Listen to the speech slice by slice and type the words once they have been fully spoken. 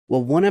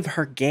Well, one of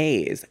her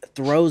gays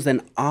throws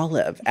an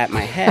olive at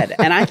my head.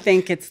 And I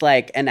think it's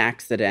like an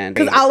accident.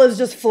 Because olives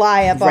just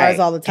fly at bars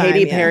all the time.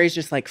 Katy Perry's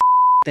just like,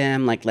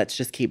 them, like, let's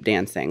just keep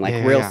dancing.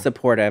 Like, real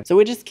supportive. So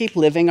we just keep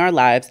living our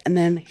lives. And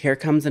then here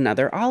comes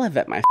another olive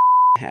at my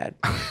head.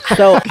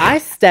 So I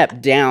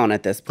step down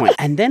at this point.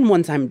 And then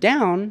once I'm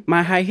down,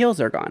 my high heels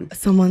are gone.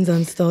 Someone's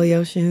unstole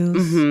your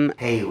shoes.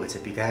 Hey, what's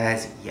up, you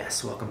guys?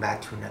 Yes, welcome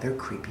back to another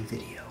creepy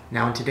video.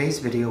 Now, in today's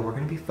video, we're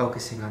going to be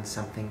focusing on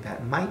something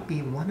that might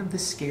be one of the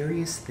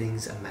scariest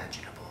things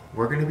imaginable.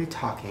 We're going to be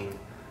talking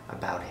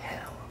about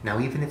hell. Now,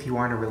 even if you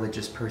aren't a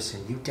religious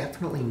person, you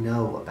definitely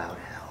know about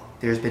hell.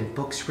 There's been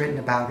books written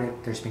about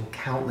it, there's been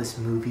countless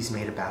movies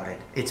made about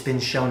it. It's been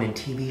shown in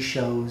TV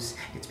shows,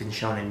 it's been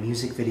shown in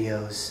music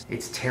videos,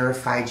 it's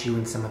terrified you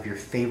in some of your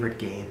favorite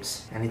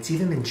games, and it's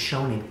even been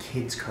shown in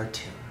kids'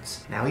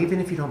 cartoons. Now, even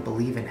if you don't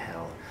believe in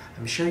hell,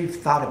 I'm sure you've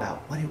thought about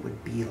what it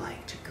would be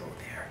like to go there.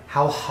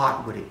 How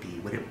hot would it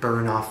be? Would it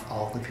burn off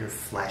all of your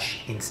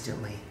flesh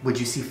instantly? Would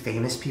you see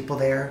famous people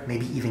there?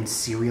 Maybe even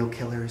serial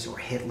killers or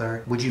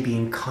Hitler? Would you be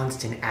in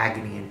constant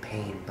agony and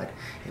pain, but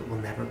it will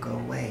never go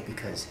away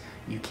because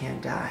you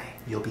can't die.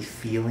 You'll be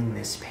feeling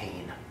this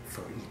pain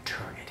for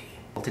eternity.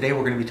 Well, today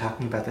we're going to be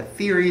talking about the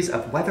theories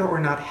of whether or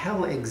not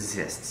hell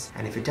exists,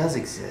 and if it does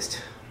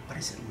exist, what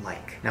is it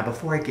like? Now,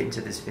 before I get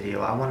into this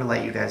video, I want to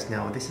let you guys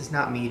know this is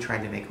not me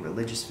trying to make a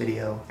religious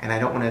video, and I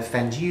don't want to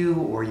offend you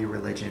or your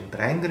religion, but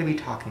I am going to be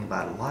talking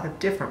about a lot of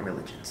different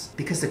religions.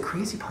 Because the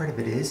crazy part of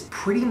it is,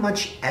 pretty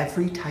much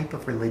every type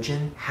of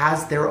religion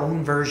has their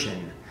own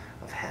version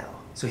of hell.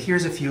 So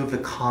here's a few of the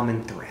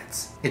common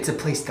threads. It's a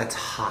place that's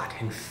hot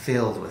and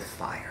filled with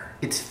fire.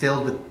 It's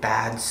filled with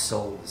bad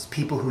souls,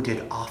 people who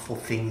did awful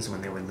things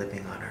when they were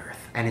living on Earth.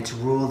 And it's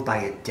ruled by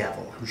a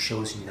devil who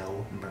shows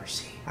no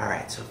mercy.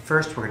 Alright, so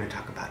first we're going to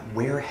talk about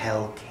where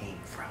hell came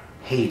from.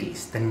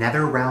 Hades, the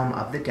nether realm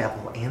of the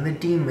devil and the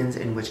demons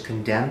in which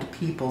condemned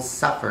people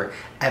suffer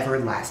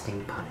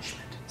everlasting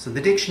punishment. So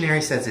the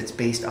dictionary says it's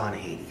based on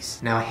Hades.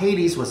 Now,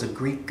 Hades was a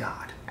Greek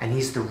god, and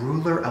he's the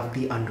ruler of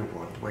the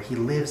underworld, where he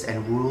lives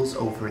and rules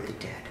over the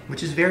dead,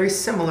 which is very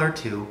similar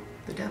to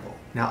the devil.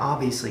 Now,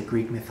 obviously,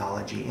 Greek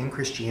mythology and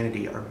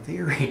Christianity are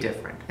very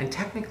different, and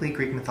technically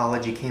Greek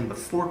mythology came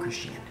before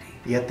Christianity,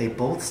 yet they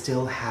both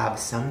still have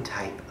some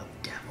type of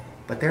devil.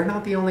 But they're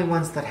not the only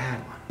ones that had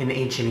one. In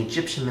ancient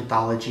Egyptian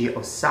mythology,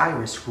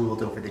 Osiris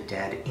ruled over the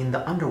dead in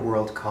the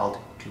underworld called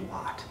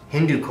Duat.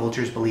 Hindu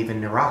cultures believe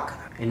in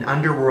Naraka, an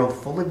underworld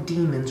full of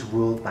demons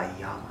ruled by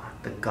Yama,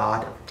 the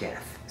god of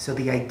death. So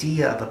the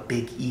idea of a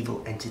big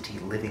evil entity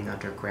living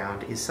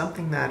underground is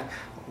something that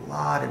a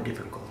lot of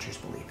different cultures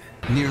believe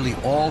in. Nearly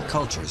all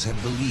cultures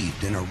have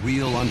believed in a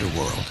real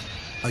underworld,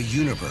 a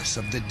universe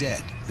of the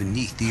dead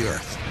beneath the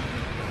earth.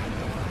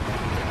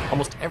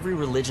 Almost every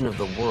religion of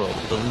the world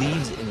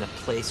believes in a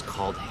place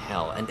called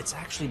hell, and it's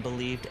actually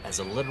believed as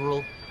a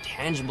literal,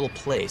 tangible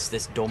place,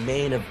 this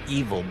domain of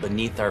evil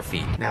beneath our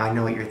feet. Now, I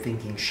know what you're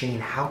thinking, Shane,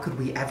 how could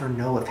we ever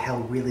know if hell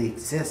really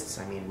exists?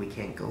 I mean, we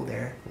can't go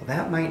there. Well,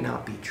 that might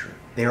not be true.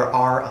 There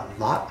are a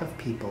lot of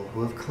people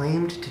who have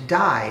claimed to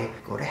die,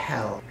 go to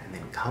hell, and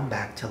then come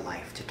back to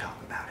life to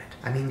talk about it.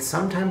 I mean,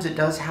 sometimes it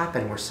does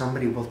happen where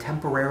somebody will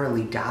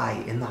temporarily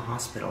die in the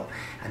hospital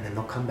and then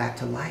they'll come back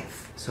to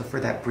life. So for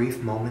that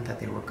brief moment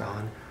that they were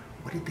gone,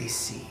 what did they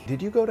see?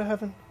 Did you go to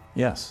heaven?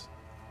 Yes.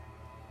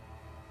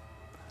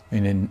 I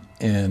mean,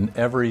 in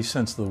every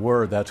sense of the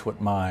word, that's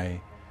what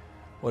my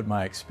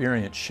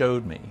experience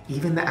showed me.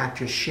 Even the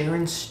actress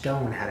Sharon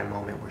Stone had a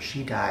moment where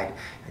she died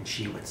and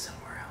she went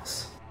somewhere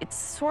else. It's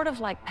sort of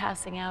like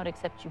passing out,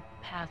 except you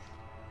pass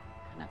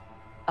kind of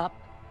up.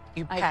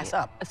 You pass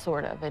up.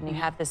 Sort of, and you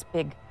have this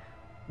big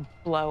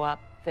blow up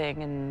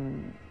thing,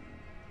 and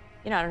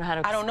you know, I don't know how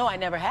to... I don't know, I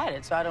never had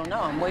it, so I don't know.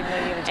 I'm waiting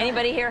on you to...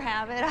 Anybody here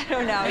have it? I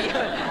don't know.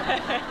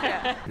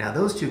 Yeah. Now,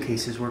 those two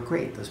cases were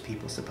great. Those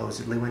people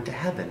supposedly went to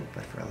heaven,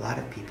 but for a lot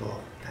of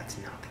people, that's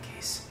not the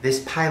case.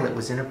 This pilot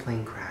was in a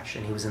plane crash,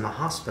 and he was in the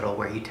hospital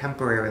where he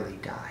temporarily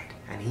died,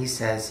 and he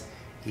says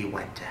he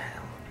went to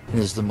hell. It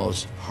is the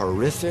most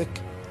horrific,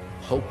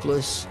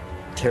 hopeless,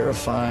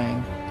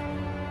 terrifying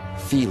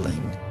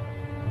feeling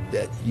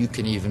that you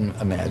can even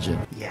imagine.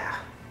 Yeah,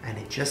 and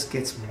it just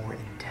gets more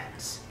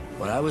intense.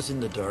 When I was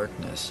in the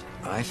darkness,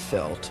 I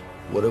felt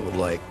what it would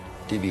like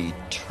to be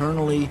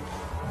eternally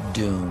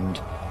doomed,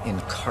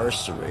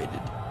 incarcerated,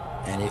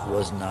 and it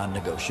was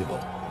non-negotiable.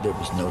 There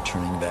was no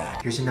turning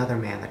back. Here's another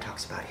man that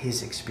talks about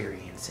his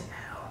experience in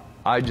hell.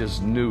 I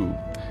just knew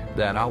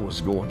that I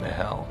was going to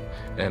hell,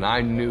 and I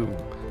knew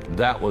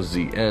that was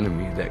the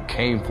enemy that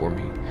came for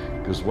me.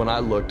 Because when I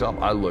looked up,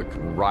 I looked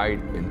right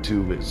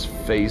into his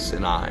face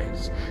and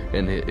eyes.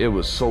 And it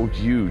was so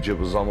huge, it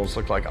was almost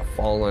looked like a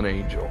fallen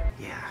angel.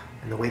 Yeah,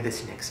 and the way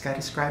this next guy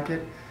described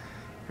it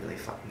really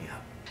fucked me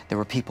up. There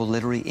were people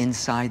literally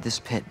inside this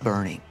pit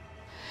burning.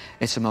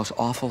 It's the most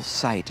awful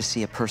sight to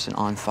see a person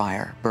on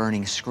fire,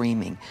 burning,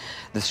 screaming.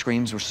 The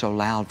screams were so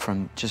loud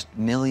from just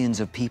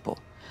millions of people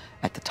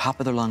at the top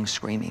of their lungs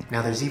screaming.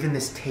 Now there's even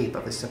this tape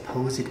of a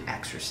supposed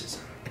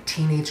exorcism. A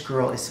teenage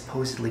girl is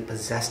supposedly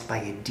possessed by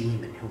a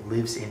demon who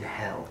lives in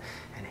hell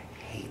and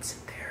hates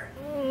it there.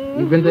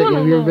 Have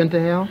you ever been to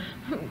hell?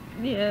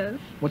 Yes.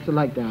 What's it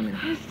like down there?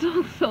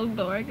 It's so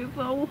dark. It's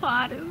so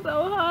hot. It's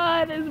so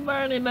hot. It's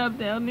burning up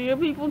down there.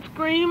 People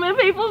screaming.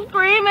 People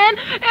screaming.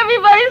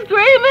 Everybody's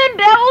screaming.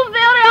 Devil's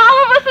down there. All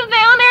of us is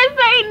down there.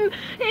 Satan.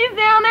 He's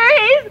down there.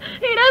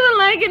 He doesn't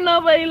like it.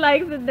 Nobody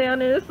likes it down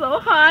there. It's so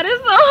hot.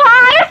 It's so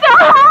hot. It's so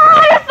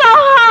hot. It's so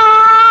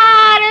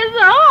hot. It's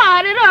so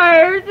hot. It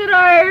hurts. It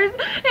hurts.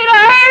 It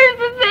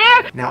hurts. It's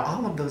there. Now,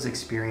 all of those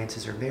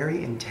experiences are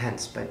very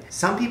intense, but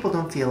some people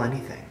don't feel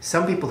anything.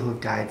 Some people who have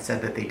died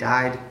said that they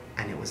died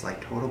and it was like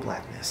total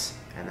blackness,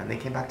 and then they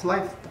came back to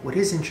life. What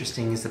is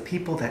interesting is the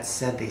people that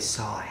said they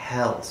saw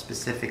hell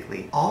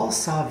specifically all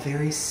saw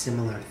very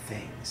similar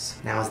things.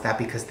 Now, is that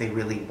because they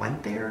really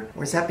went there?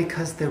 Or is that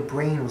because their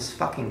brain was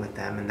fucking with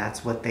them and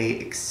that's what they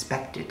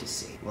expected to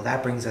see? Well,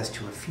 that brings us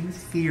to a few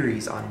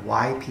theories on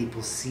why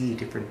people see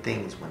different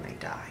things when they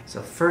die.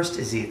 So first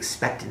is the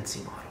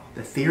expectancy model.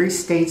 The theory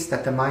states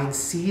that the mind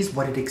sees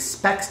what it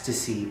expects to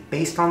see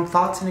based on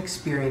thoughts and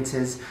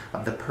experiences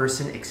of the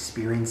person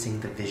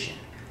experiencing the vision,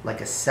 like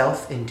a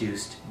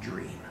self-induced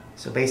dream.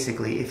 So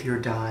basically, if you're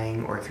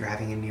dying or if you're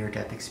having a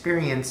near-death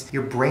experience,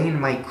 your brain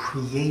might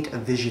create a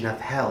vision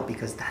of hell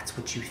because that's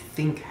what you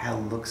think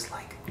hell looks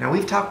like. Now,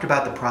 we've talked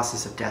about the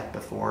process of death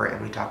before,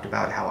 and we talked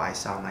about how I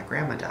saw my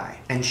grandma die.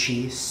 And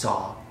she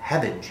saw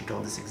heaven. She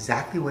told us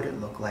exactly what it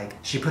looked like.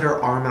 She put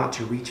her arm out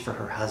to reach for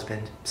her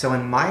husband. So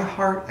in my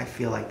heart, I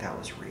feel like that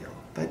was real.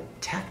 But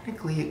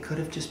technically, it could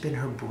have just been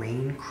her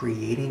brain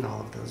creating all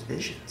of those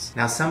visions.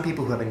 Now, some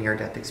people who have a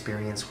near-death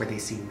experience where they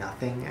see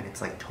nothing and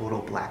it's like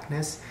total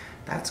blackness,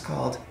 that's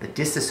called the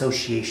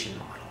disassociation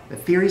model. The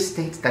theory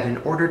states that in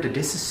order to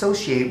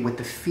disassociate with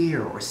the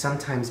fear or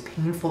sometimes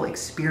painful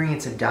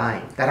experience of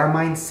dying, that our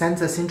mind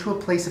sends us into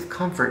a place of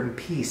comfort and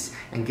peace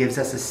and gives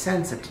us a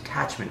sense of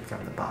detachment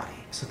from the body.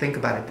 So think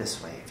about it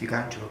this way. If you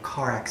got into a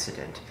car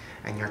accident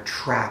and you're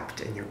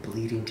trapped and you're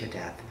bleeding to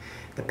death,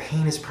 the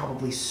pain is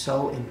probably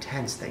so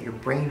intense that your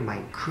brain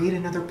might create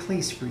another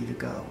place for you to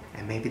go.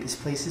 And maybe this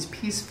place is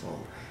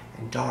peaceful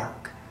and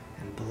dark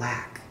and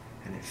black,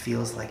 and it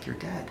feels like you're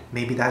dead.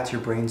 Maybe that's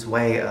your brain's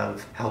way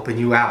of helping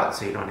you out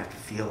so you don't have to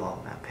feel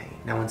all that pain.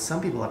 Now, when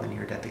some people have a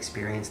near-death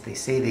experience, they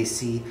say they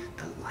see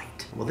the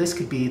light. Well, this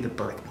could be the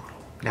birth model.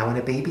 Now, when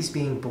a baby's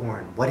being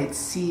born, what it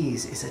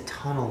sees is a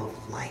tunnel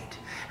of light.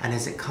 And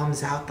as it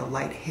comes out, the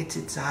light hits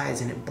its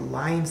eyes and it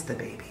blinds the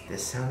baby.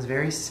 This sounds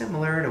very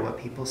similar to what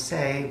people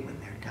say when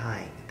they're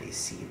dying. They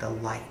see the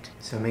light.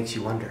 So it makes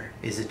you wonder,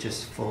 is it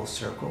just full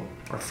circle?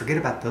 Or forget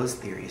about those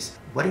theories.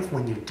 What if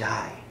when you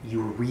die,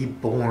 you're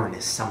reborn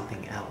as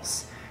something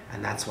else?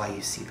 And that's why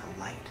you see the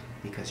light,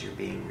 because you're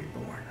being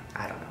reborn.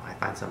 I don't know, I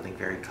find something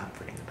very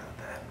comforting about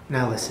that.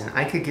 Now listen,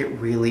 I could get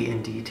really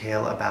in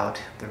detail about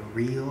the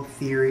real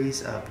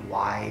theories of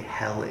why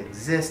hell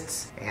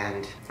exists,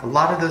 and a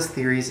lot of those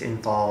theories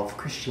involve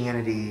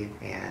Christianity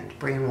and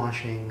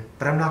brainwashing,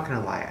 but I'm not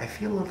gonna lie, I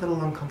feel a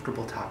little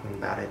uncomfortable talking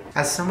about it.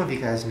 As some of you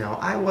guys know,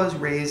 I was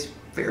raised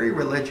very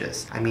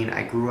religious. I mean,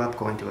 I grew up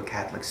going to a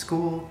Catholic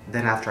school.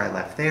 Then after I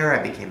left there,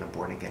 I became a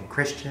born-again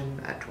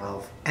Christian at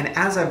 12. And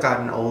as I've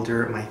gotten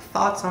older, my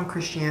thoughts on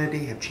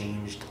Christianity have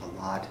changed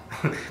a lot.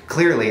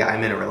 Clearly,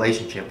 I'm in a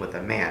relationship with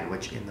a man,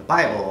 which in the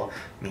Bible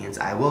means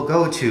I will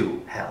go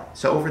to hell.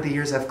 So over the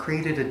years, I've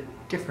created a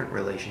different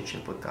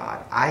relationship with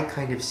God. I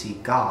kind of see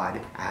God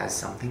as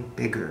something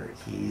bigger.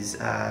 He's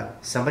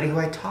somebody who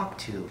I talk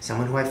to,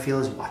 someone who I feel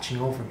is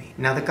watching over me.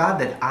 Now, the God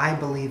that I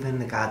believe in,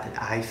 the God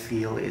that I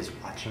feel is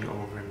watching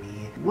over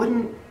me,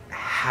 wouldn't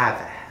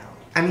have a hell.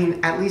 I mean,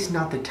 at least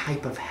not the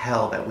type of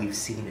hell that we've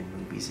seen in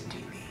movies and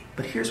TV.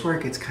 But here's where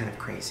it gets kind of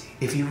crazy.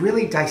 If you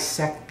really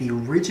dissect the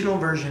original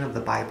version of the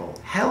Bible,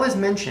 hell is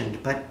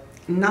mentioned, but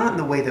not in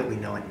the way that we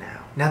know it now.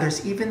 Now,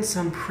 there's even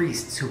some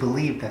priests who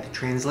believe that the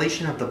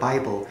translation of the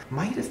Bible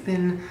might have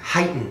been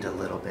heightened a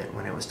little bit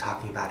when it was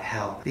talking about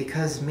hell,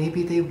 because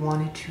maybe they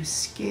wanted to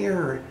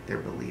scare their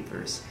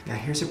believers. Now,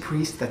 here's a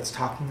priest that's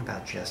talking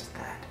about just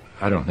that.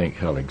 I don't think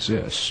hell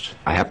exists.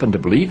 I happen to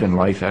believe in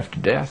life after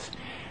death,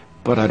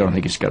 but I don't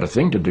think it's got a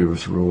thing to do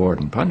with reward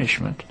and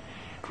punishment.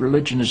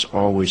 Religion is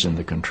always in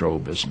the control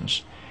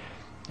business.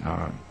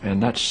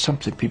 And that's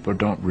something people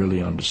don't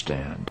really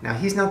understand. Now,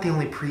 he's not the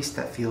only priest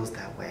that feels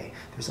that way.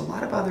 There's a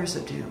lot of others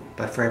that do.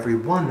 But for every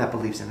one that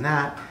believes in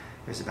that,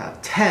 there's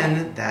about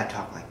 10 that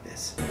talk like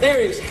this. There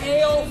is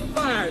hell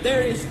fire.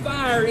 There is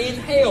fire in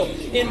hell.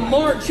 In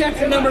Mark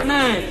chapter number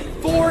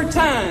 9, 4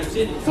 times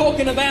in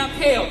talking about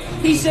hell,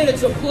 he said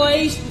it's a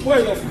place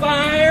where the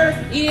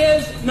fire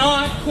is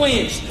not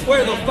quenched.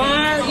 Where the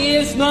fire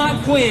is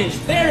not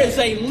quenched. There is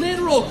a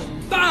literal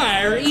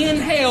fire in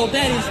hell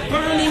that is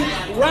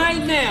burning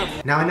right now.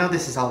 Now, I know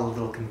this is all a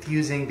little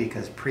confusing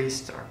because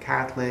priests are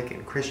Catholic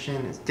and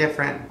Christian is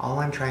different. All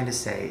I'm trying to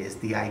say is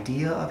the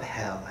idea of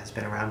hell has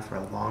been around for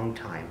a long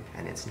time,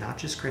 and it's not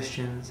just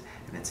Christians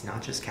and it's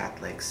not just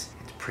Catholics,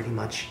 it's pretty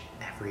much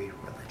every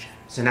religion.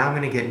 So now I'm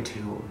going to get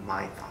into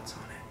my thoughts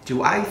on it.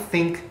 Do I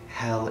think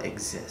hell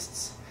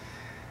exists?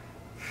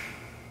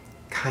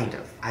 kind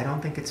of. I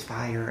don't think it's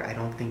fire. I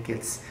don't think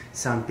it's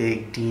some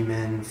big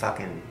demon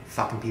fucking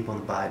people in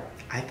the butt.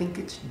 I think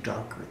it's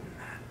darker than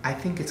that. I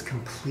think it's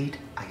complete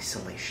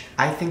isolation.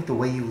 I think the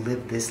way you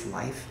live this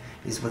life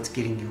is what's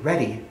getting you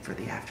ready for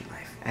the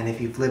afterlife. And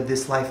if you've lived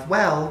this life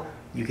well,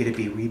 you get to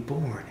be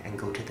reborn and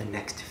go to the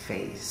next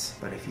phase.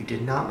 But if you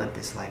did not live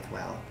this life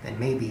well, then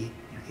maybe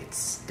you get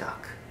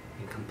stuck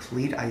in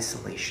complete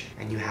isolation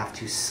and you have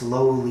to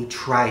slowly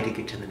try to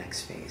get to the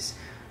next phase,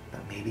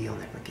 but maybe you'll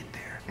never get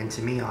there. And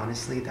to me,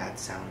 honestly, that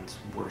sounds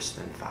worse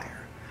than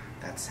fire.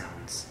 That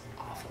sounds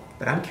awful.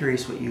 But I'm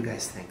curious what you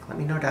guys think. Let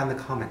me know down in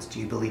the comments. Do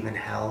you believe in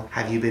hell?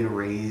 Have you been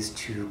raised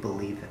to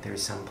believe that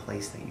there's some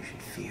place that you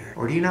should fear?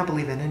 Or do you not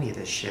believe in any of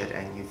this shit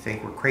and you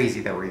think we're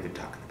crazy that we're even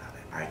talking about it?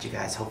 Alright, you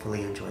guys,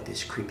 hopefully you enjoyed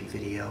this creepy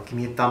video. Give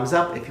me a thumbs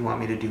up if you want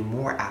me to do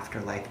more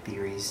afterlife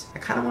theories. I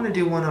kind of want to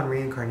do one on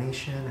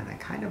reincarnation, and I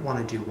kind of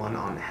want to do one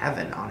on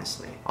heaven,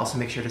 honestly. Also,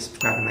 make sure to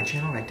subscribe to my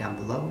channel right down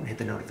below and hit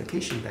the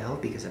notification bell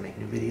because I make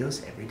new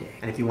videos every day.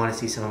 And if you want to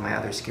see some of my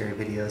other scary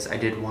videos, I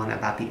did one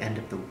about the end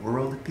of the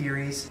world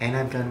theories, and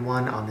I've done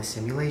one on the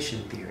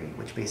simulation theory,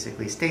 which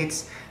basically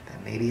states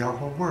that maybe our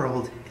whole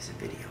world is a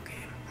video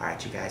game.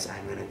 Alright, you guys,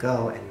 I'm gonna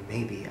go, and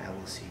maybe I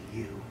will see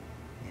you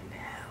in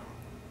hell.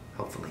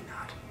 Hopefully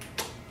not.